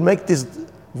 then he would make this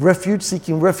refuge,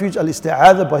 seeking refuge,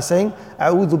 al-isti'adha, by saying,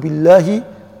 أعوذ بالله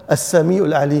السميع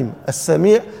العليم.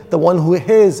 As-Sami', the one who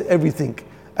hears everything.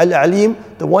 Al-Alim,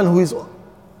 the one who is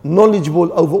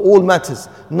knowledgeable over all matters.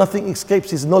 Nothing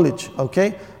escapes his knowledge.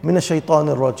 Okay? Min ash-shaytan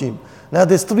ar-rajim. Now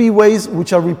there's 3 ways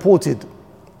which are reported.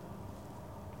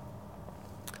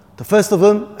 The first of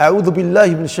them, أعوذ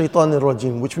بالله من الشيطان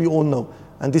الرجيم, which we all know.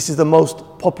 And this is the most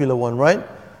popular one, right?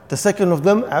 The second of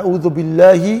them, أعوذ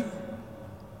بالله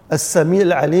السميع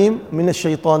العليم من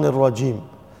الشيطان الرجيم.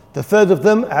 The third of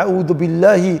them, أعوذ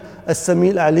بالله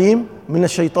السميع العليم من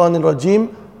الشيطان الرجيم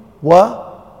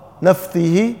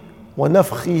ونفثه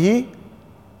ونفخه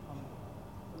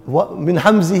من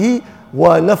حمزه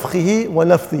ونفخه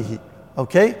ونفثه.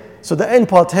 Okay? So the end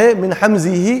part here, من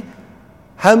حمزه,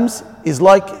 hams is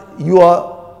like you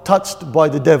are touched by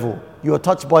the devil. You are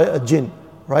touched by a jinn,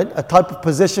 right? A type of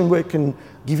possession where it can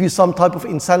give you some type of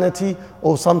insanity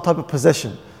or some type of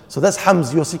possession. So that's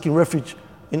hams, you are seeking refuge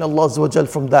in Allah Azza wa Jal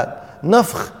from that.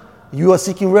 Nafkh, you are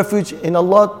seeking refuge in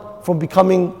Allah from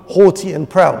becoming haughty and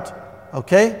proud.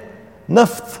 Okay?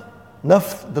 Nafth,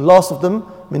 the last of them,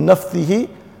 min nafthihi,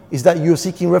 is that you are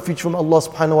seeking refuge from Allah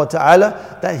subhanahu wa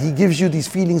ta'ala, that He gives you these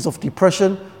feelings of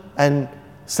depression and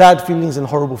sad feelings and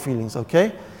horrible feelings.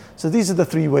 Okay? So these are the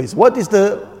 3 ways. What is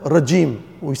the rajim?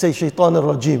 We say shaitan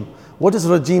al-rajim. What does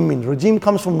rajim mean? Rajim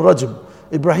comes from rajm.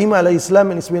 Ibrahim alayhi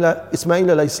salam and Ismail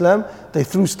alayhi salam, they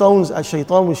threw stones at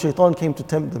shaitan when shaitan came to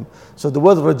tempt them. So the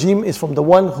word rajim is from the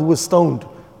one who was stoned.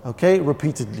 Okay?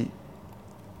 Repeatedly.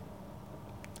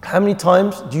 How many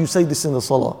times do you say this in the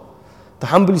salah? The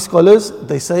Hanbali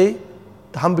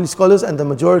scholars, and the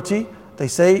majority, they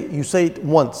say you say it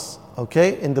once.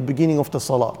 Okay? In the beginning of the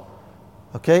salah.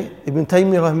 Okay, Ibn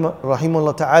Taymiyyah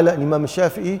rahimahullah ta'ala and Imam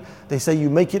Shafi'i, they say you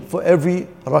make it for every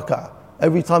rak'ah.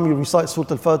 Every time you recite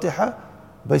Surah Al-Fatiha,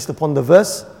 based upon the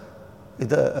verse,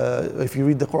 if you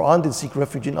read the Quran, then seek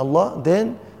refuge in Allah,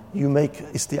 then you make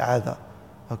isti'adha.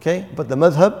 Okay, but the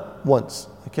madhab once.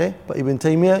 Okay, but Ibn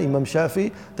Taymiyyah, Imam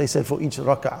Shafi'i, they said for each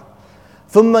rak'ah.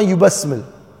 ثُمَّ يُبَسْمِل.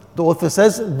 The author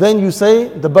says, then you say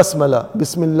the basmala,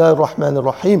 Bismillah ar-Rahman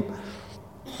ar-Rahim.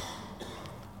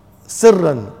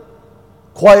 Sirran,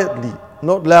 quietly,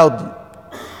 not loudly.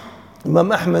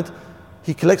 Imam Ahmad,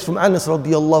 he collects from Anas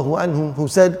radiyallahu anhu, who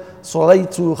said,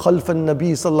 صليت خلف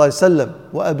النبي صلى الله عليه وسلم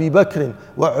وأبي بكر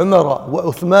وعمر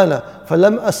وعثمان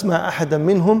فلم أسمع أحدا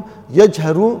منهم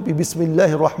يجهر ببسم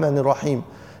الله الرحمن الرحيم.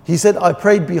 He said, I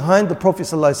prayed behind the Prophet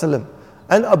صلى الله عليه وسلم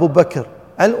and Abu Bakr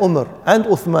and Umar and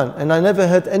Uthman, and I never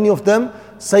heard any of them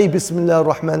say Bismillah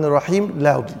ar-Rahman ar-Rahim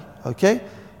loudly. Okay?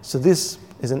 So this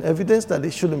is an evidence that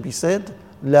it shouldn't be said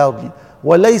loudly.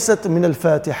 وَلَيْسَتْ مِنَ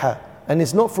الْفَاتِحَةِ, and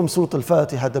it's not from Surah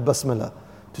Al-Fatiha, the Basmala,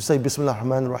 to say Bismillah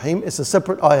ar-Rahman ar-Rahim. It's a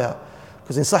separate ayah.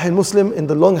 Because in Sahih Muslim, in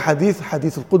the long hadith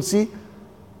al-Qudsi,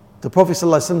 the Prophet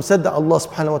ﷺ said that Allah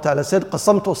subhanahu wa ta'ala said,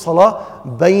 قَسَمْتُ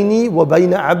الصَّلَاةِ بَيْنِي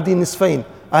وَبَيْنَ عَبْدِي نِصْفَيْنِ.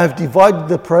 I have divided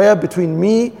the prayer between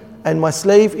me and my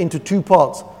slave into 2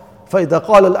 parts. فَإِذَا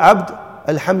قَالَ الْعَبْدِ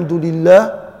الْحَمْدُ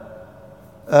لِلَّهِ,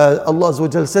 Allah Azza wa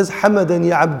Jal says,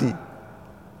 حَمَدَنِي عَبْدِي.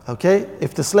 Okay,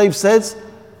 if the slave says,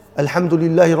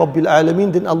 Alhamdulillahi Rabbil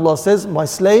Alameen, then Allah says, my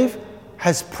slave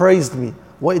has praised me.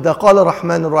 وَإِذَا قَالَ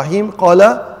الرَّحْمَنُ الرَّحِيمُ قَالَ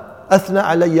أَثْنَى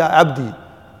عَلَيَّ عَبْدِي.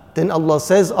 Then Allah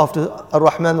says after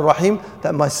Ar-Rahman Ar-Rahim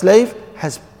that my slave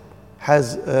has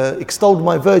extolled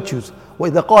my virtues.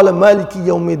 وَإِذَا قَالَ مَالِكِ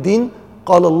يَوْمِ الدِّينِ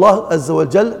قَالَ اللَّهُ عَزَّ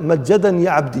وَجَلَّ مَجَّدَنِي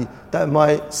عَبْدِي. That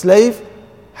my slave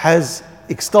has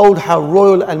extolled how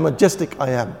royal and majestic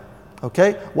I am.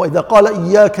 Okay? وَإِذَا قَالَ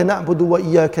إِيَّاكَ نَعْبُدُ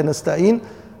وَإِيَّاكَ نَسْتَعِينُ.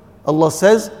 Allah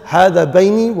says, هَذَا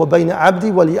بَيْنِي وَبَيْنَ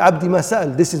عَبْدِي وَلِعَبْدِ مَا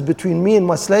سَأَلَ. This is between me and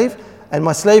my slave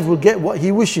will get what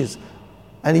he wishes.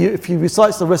 And if he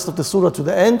recites the rest of the surah to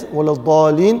the end, وَلَا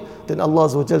الضَّالِينَ, then Allah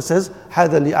Azza wa Jal says,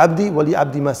 هَذَا لِعَبْدِي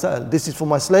وَلِعَبْدِ مَا سَأَلَ. This is for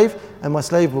my slave, and my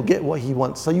slave will get what he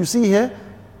wants. So you see here,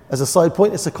 as a side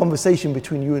point, it's a conversation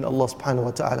between you and Allah subhanahu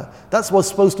wa ta'ala. That's what's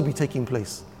supposed to be taking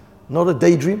place. Not a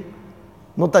daydream,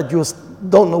 not that you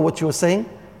don't know what you're saying.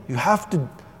 You have to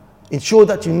ensure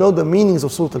that you know the meanings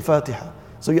of Surah Al-Fatiha,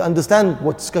 so you understand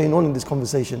what's going on in this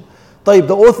conversation. طيب,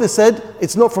 the author said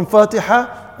it's not from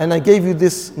Fatiha, and I gave you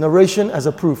this narration as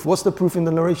a proof. What's the proof in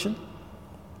the narration?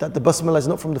 That the Basmala is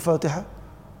not from the Fatiha?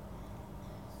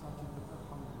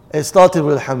 It started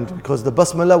with Alhamd, because the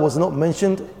Basmala was not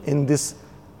mentioned in this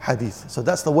hadith. So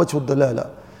that's the wajh al-dalala.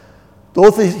 The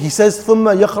author, he says,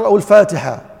 ثُمَّ يَقْرَأُ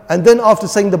الْفَاتِحَةِ, and then after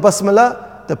saying the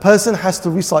Basmala, the person has to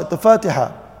recite the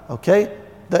Fatiha. Okay?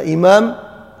 The Imam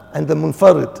and the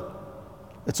Munfarid.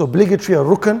 It's obligatory, a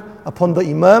rukn, upon the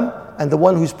Imam and the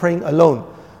one who's praying alone.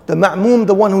 The Ma'mum,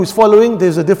 the one who is following,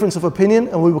 there's a difference of opinion,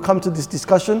 and we will come to this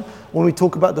discussion when we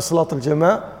talk about the Salat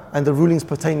al-Jama' and the rulings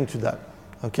pertaining to that.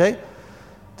 Okay?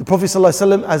 The Prophet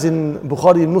ﷺ, as in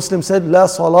Bukhari and Muslim, said, لا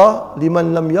صلاة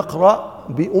لمن لم يقرأ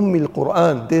بأم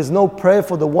القرآن. There is no prayer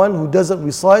for the one who doesn't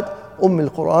recite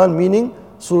al-Quran, meaning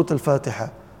Surah Al-Fatiha.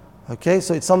 Okay,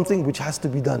 so it's something which has to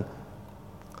be done.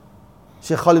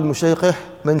 Shaykh Khalid Mushayqih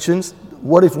mentions,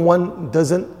 what if one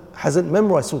hasn't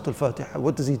memorized Surah Al-Fatiha?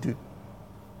 What does he do?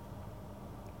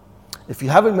 If you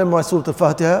haven't memorized Surah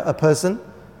Al-Fatiha, a person,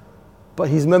 but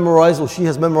he's memorized or she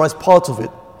has memorized part of it,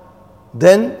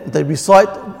 then they recite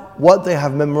what they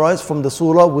have memorized from the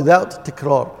surah without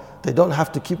tikrar. They don't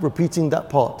have to keep repeating that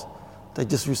part. They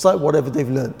just recite whatever they've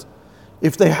learned.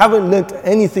 If they haven't learnt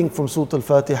anything from Surah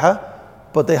Al-Fatiha,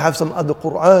 but they have some other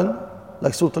Quran,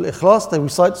 like Surah Al-Ikhlas, they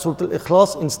recite Surah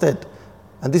Al-Ikhlas instead.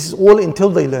 And this is all until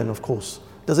they learn, of course.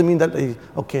 Doesn't mean that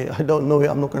okay, I don't know it,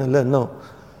 I'm not going to learn. No.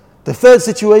 The third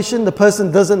situation, the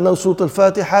person doesn't know Surah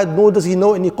Al-Fatiha, nor does he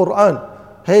know any Quran.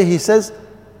 Hey, he says,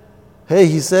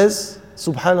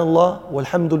 Subhanallah,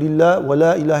 walhamdulillah, wa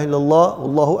la ilaha illallah,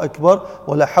 wallahu akbar,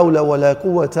 wa la hawla wa la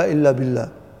quwwata illa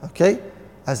billah. Okay?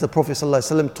 As the Prophet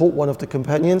ﷺ taught one of the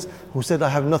companions who said, I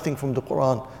have nothing from the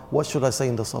Quran. What should I say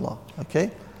in the salah?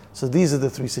 Okay? So these are the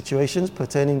three situations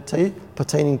pertaining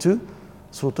to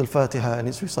Surah Al-Fatiha and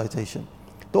its recitation.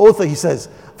 The author, he says,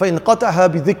 فَإِنْ قَطَعَهَا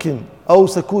بِذِكٍ أَوْ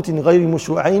سَكُوتٍ غَيْرِ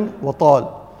مُشْرُعَيْنِ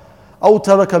وَطَالٍ أو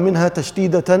ترك منها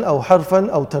تشديدة أو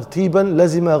حرفا أو ترتيبا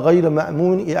لزم غير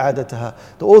مأمون إعادتها.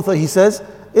 The author, he says,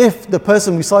 if the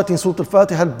person reciting Surah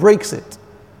Al-Fatiha breaks it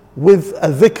with a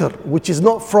dhikr which is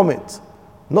not from it,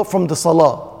 not from the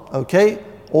salah, okay,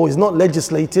 or is not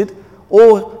legislated,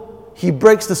 or he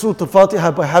breaks the Surah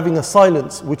Al-Fatiha by having a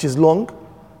silence which is long.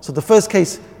 So the first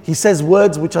case, he says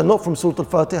words which are not from Surah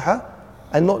Al-Fatiha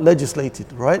and not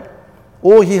legislated, right?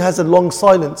 Or he has a long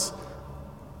silence.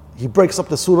 He breaks up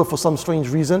the surah for some strange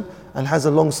reason and has a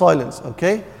long silence,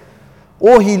 okay?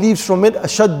 Or he leaves from it a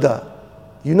shadda.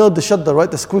 You know the shadda,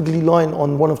 right? The squiggly line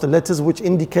on one of the letters which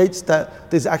indicates that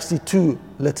there's actually two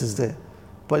letters there.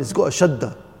 But it's got a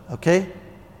shadda, okay?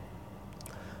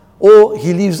 Or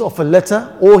he leaves off a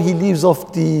letter, or he leaves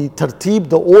off the tartib,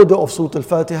 the order of Surah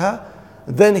Al-Fatiha.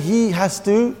 Then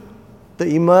the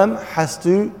Imam has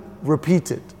to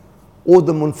repeat it. Or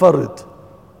the Munfarid.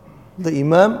 The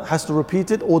Imam has to repeat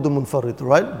it, or the Munfarid,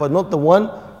 right? But not the one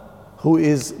who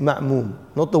is Ma'mum,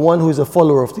 not the one who is a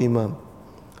follower of the Imam.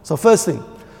 So first thing,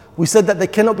 we said that there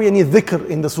cannot be any dhikr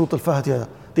in the Surah Al-Fatiha.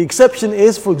 The exception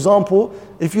is, for example,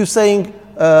 if you're saying,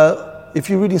 if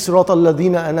you're reading Sirat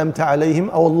al-Ladina an'amta alayhim,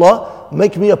 oh Allah,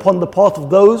 make me upon the path of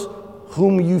those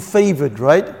whom you favored,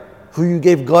 right? Who you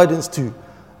gave guidance to.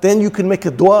 Then you can make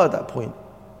a dua at that point.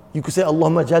 You could say,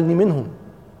 Allahumma jalni minhum.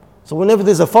 So whenever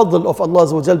there's a fadl of Allah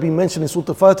Azza wa Jal being mentioned in Surah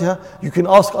Al-Fatiha, you can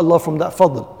ask Allah from that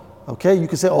fadl. Okay? You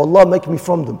can say, oh Allah, make me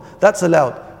from them. That's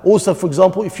allowed. Also, for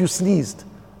example, if you sneezed,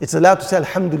 it's allowed to say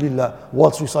Alhamdulillah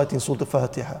whilst reciting Surah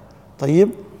Al-Fatiha.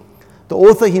 Tayyib? The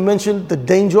author, he mentioned the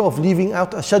danger of leaving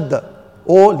out a shadda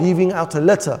or leaving out a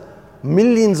letter.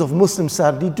 Millions of Muslims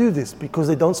sadly do this because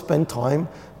they don't spend time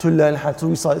to learn how to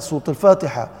recite Surah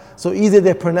Al-Fatiha. So either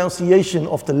their pronunciation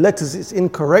of the letters is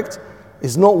incorrect,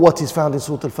 is not what is found in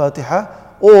Surah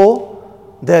Al-Fatiha,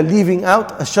 or they're leaving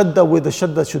out a shadda where the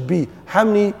shadda should be. How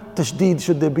many tashdeed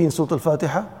should there be in Surah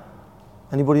Al-Fatiha?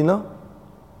 Anybody know?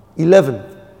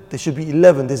 11. There should be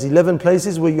 11. There's 11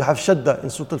 places where you have shadda in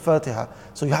Surah Al-Fatiha.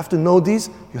 So you have to know these.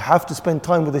 You have to spend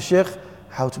time with the shaykh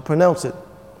how to pronounce it.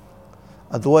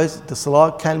 Otherwise, the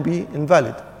salah can be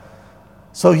invalid.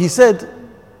 So he said,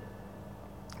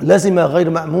 لَزِمَ غَيْرَ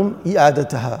مَأْمُومٍ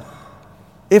إِعَادَتَهَا.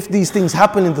 If these things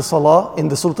happen in the salah, in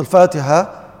the Surah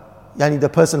Al-Fatiha, yani the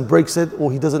person breaks it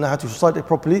or he doesn't know how to recite it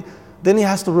properly, then he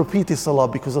has to repeat his salah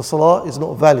because the salah is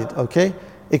not valid, okay?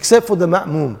 Except for the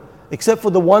ma'mum, except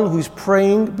for the one who is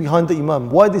praying behind the imam.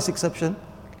 Why this exception?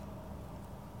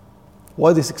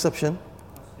 Why this exception?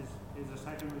 He's a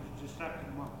second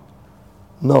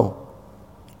No.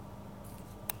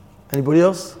 Anybody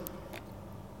else?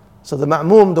 So the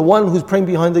ma'mum, the one who's praying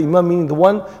behind the imam, meaning the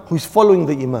one who's following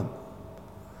the imam.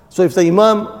 So if the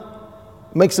imam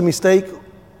makes a mistake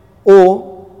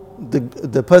or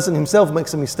the person himself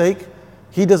makes a mistake,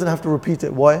 he doesn't have to repeat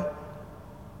it. Why?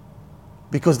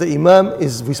 Because the imam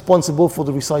is responsible for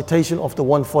the recitation of the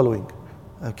one following.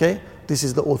 Okay? This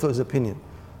is the author's opinion.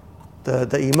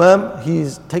 The imam,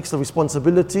 takes the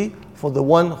responsibility for the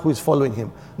one who is following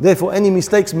him. Therefore, any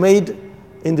mistakes made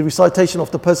in the recitation of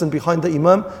the person behind the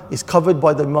imam is covered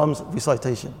by the imam's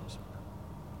recitation.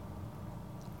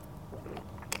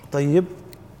 طيب.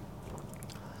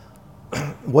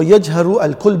 ويجهر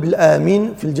الكل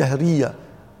بالآمين في الجهرية.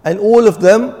 And all of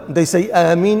them, they say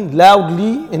Ameen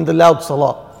loudly in the loud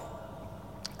salah.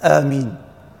 Ameen.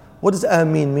 What does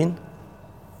Ameen mean?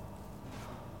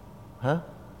 Huh?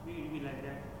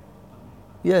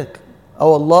 Yeah.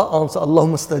 Oh Allah, answer.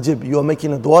 Allahumma stajib. You are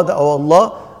making a dua that, oh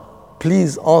Allah,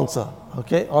 please answer.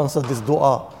 Okay? Answer this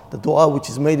dua. The dua which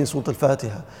is made in Surah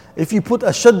Al-Fatiha. If you put a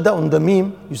shadda on the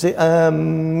meme, you say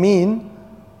Ameen,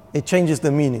 it changes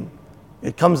the meaning.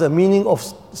 It comes a meaning of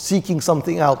seeking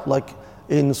something out, like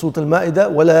in Surah Al-Ma'idah,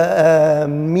 وَلَا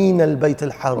آمِينَ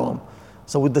الْبَيْتَ الْحَرَامِ.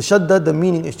 So with the shadda, the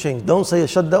meaning is changed. Don't say a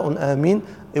shadda on Ameen.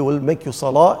 It will make your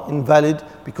salah invalid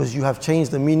because you have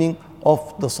changed the meaning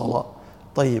of the salah.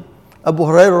 طيب. Abu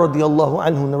Hurairah radiallahu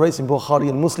anhu narrates in Bukhari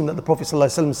and Muslim that the Prophet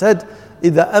ﷺ said,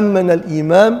 إِذَا أَمَّنَ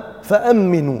الْإِمَامِ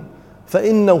فَأَمِّنُوا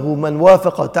فَإِنَّهُ مَنْ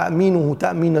وَافَقَ تَأْمِينُهُ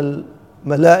تَأْمِينَ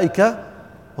الْمَلَائِكَةِ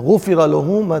غُفِرَ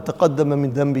لَهُ مَا تَقَدَّمَ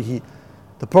مِنْ ذَنْبِهِ.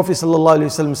 The Prophet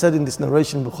ﷺ said in this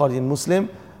narration, Bukhari and Muslim,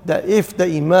 that if the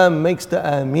Imam makes the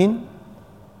Ameen,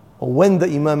 or when the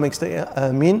Imam makes the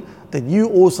Ameen, then you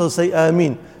also say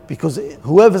Ameen. Because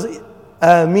whoever's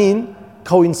Ameen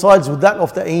coincides with that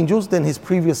of the angels, then his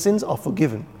previous sins are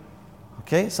forgiven.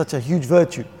 Okay, such a huge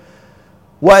virtue.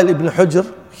 While Ibn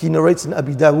Hujr, he narrates in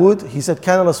Abi Dawood, he said,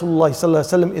 كان رسول الله صلى الله عليه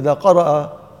وسلم إذا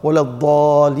قرأ ولا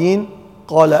الضالين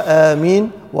قال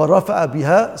آمين ورفع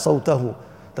بها صوته.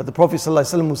 That the Prophet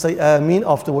ﷺ would say Ameen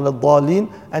after ولا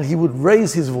الضالين, and he would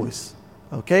raise his voice.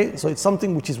 Okay, so it's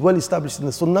something which is well established in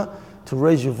the Sunnah to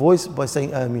raise your voice by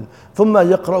saying Ameen. ثم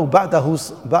يقرأ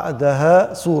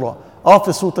بعدها سورة.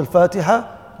 After Surah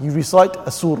Al-Fatiha, you recite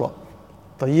a surah.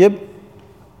 طيب.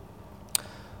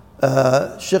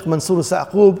 Sheikh Mansur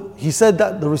Sa'qub, he said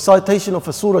that the recitation of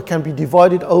a surah can be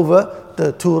divided over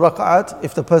the 2 rak'at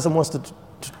if the person wants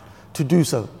to do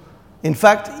so. In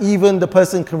fact, even the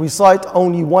person can recite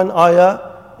only 1 ayah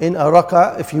in a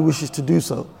rak'ah if he wishes to do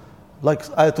so, like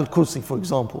Ayatul Kursi, for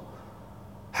example.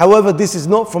 However, this is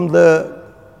not from the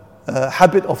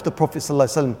habit of the Prophet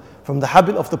ﷺ. From the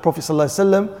habit of the Prophet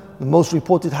ﷺ, the most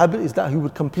reported habit is that he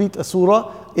would complete a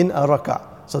surah in a rak'ah.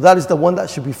 So that is the one that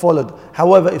should be followed.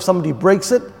 However, if somebody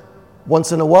breaks it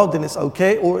once in a while, then it's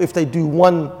okay. Or if they do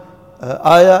 1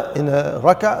 ayah in a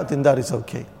rak'ah, then that is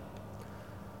okay.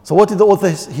 So what did the author,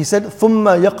 he said, ثُمَّ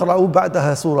يَقْرَأُ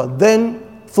بَعْدَهَا surah. Then,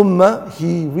 ثُمَّ,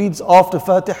 he reads after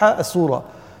Fatiha a surah.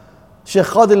 Shaykh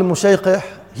Qadi al-Mushayqih,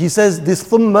 he says this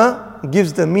ثُمَّ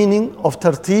gives the meaning of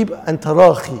tartib and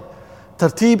tarahi.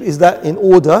 Tartib is that in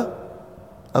order.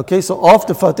 Okay, so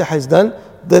after Fatiha is done,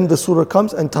 then the surah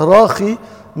comes, and tarahi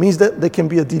means that there can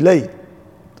be a delay.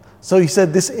 So he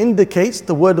said this indicates,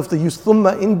 the word of the use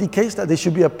ثُمَّ indicates that there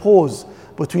should be a pause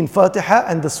between Fatiha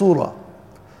and the surah.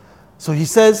 So he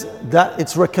says that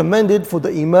it's recommended for the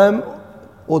imam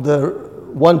or the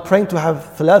one praying to have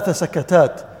ثلاثة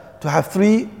سكتات, to have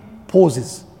 3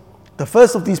 pauses. The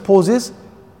first of these pauses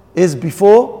is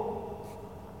between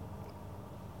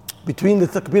the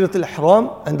Takbirat al-Ihram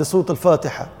and the Surah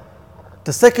Al-Fatiha.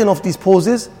 The second of these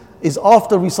pauses is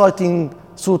after reciting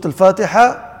Surah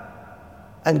Al-Fatiha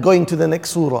and going to the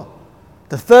next surah.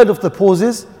 The third of the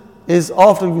pauses is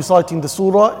after reciting the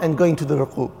surah and going to the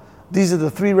ruku'. These are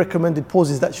the 3 recommended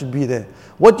pauses that should be there.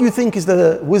 What do you think is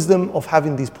the wisdom of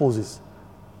having these pauses?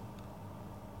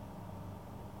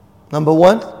 Number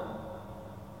 1,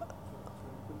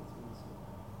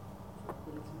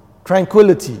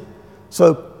 tranquility.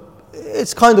 So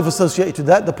it's kind of associated to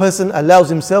that. The person allows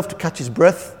himself to catch his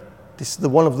breath. This is the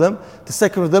one of them. The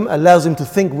second of them allows him to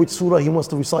think which surah he wants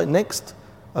to recite next.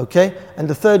 Okay? And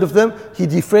the third of them, he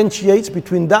differentiates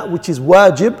between that which is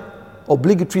wajib,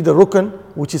 obligatory, the rukn,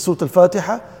 which is Surah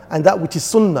Al-Fatiha, and that which is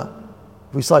sunnah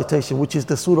recitation, which is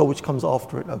the surah which comes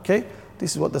after it. Okay?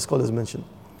 This is what the scholars mention.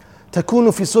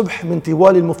 تكون في صبح من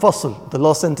طوال المفصل. The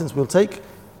last sentence we'll take, a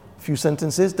few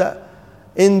sentences, that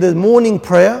in the morning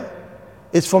prayer,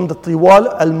 it's from the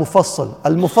Tiwal al-Mufassal.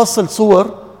 Al-Mufassal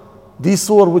surah, these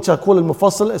surah which are called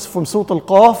al-Mufassal, is from Surah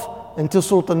Al-Qaf until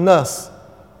Surah Al-Nas.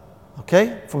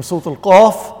 Okay, from Surah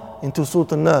Al-Qaf into Surah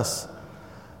Al-Nas.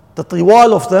 The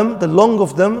tiwal of them, the long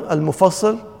of them,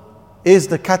 Al-Mufassal, is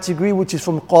the category which is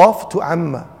from Qaf to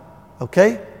Amma.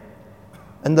 Okay?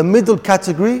 And the middle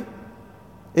category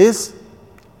is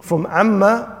from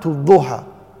Amma to Duha.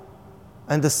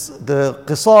 And the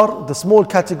Qisar, the small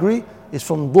category, is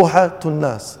from Duha to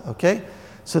Nas. Okay?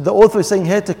 So the author is saying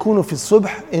here, Takunu fi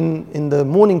subh, in the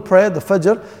morning prayer, the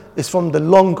Fajr, is from the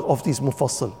long of these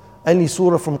Mufassal. Any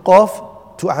surah from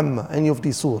Qaf to Amma, any of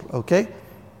these surah. Okay?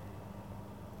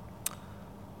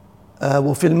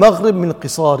 وفي المغرب من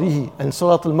قصاره, and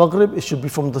Salat al-Maghrib, it should be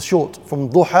from the short, from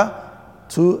Duha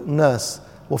to Nas.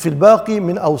 وفي الباقي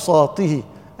من أوساطه,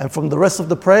 and from the rest of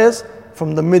the prayers,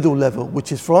 from the middle level,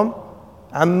 which is from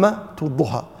Amma to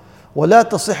Duha. ولا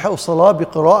تصح الصلاة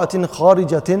بقراءة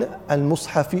خارجة عن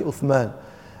مصحف عثمان.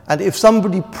 And if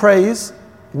somebody prays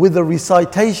with a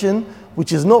recitation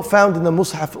which is not found in the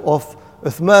Mus'haf of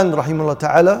Uthman rahimahullah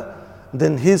ta'ala,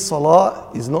 then his salah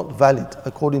is not valid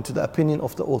according to the opinion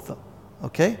of the author.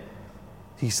 Okay?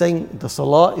 He's saying the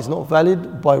salah is not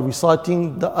valid by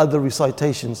reciting the other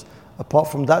recitations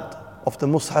apart from that of the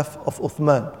Mus'haf of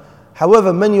Uthman.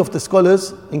 However, many of the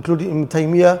scholars, including Ibn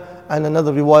Taymiyyah and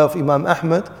another riwayah of Imam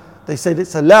Ahmad, they said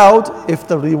it's allowed if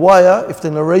the riwayah, if the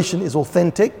narration is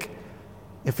authentic,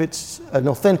 if it's an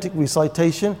authentic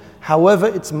recitation. However,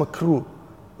 it's makruh,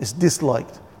 it's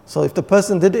disliked. So if the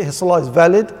person did it, his salah is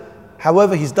valid.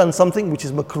 However, he's done something which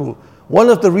is makruh. One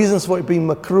of the reasons for it being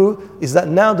makruh is that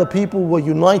now the people were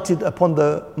united upon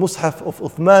the Mus'haf of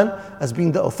Uthman as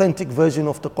being the authentic version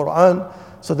of the Quran.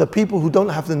 So the people who don't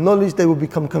have the knowledge, they will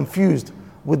become confused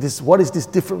with this. What is this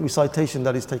different recitation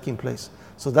that is taking place?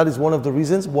 So that is one of the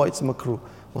reasons why it's makruh.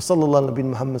 Wa sallallahu nabi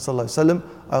Muhammad sallallahu alaihi wasallam.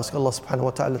 I ask Allah subhanahu wa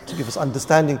ta'ala to give us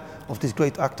understanding of this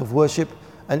great act of worship,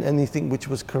 and anything which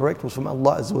was correct was from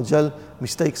Allah Azza wa Jal.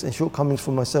 Mistakes and shortcomings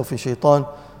from myself and shaitan.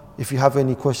 If you have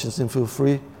any questions, then feel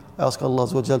free. I ask Allah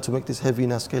Azza wa Jal to make this heavy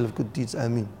in our scale of good deeds.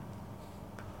 Ameen.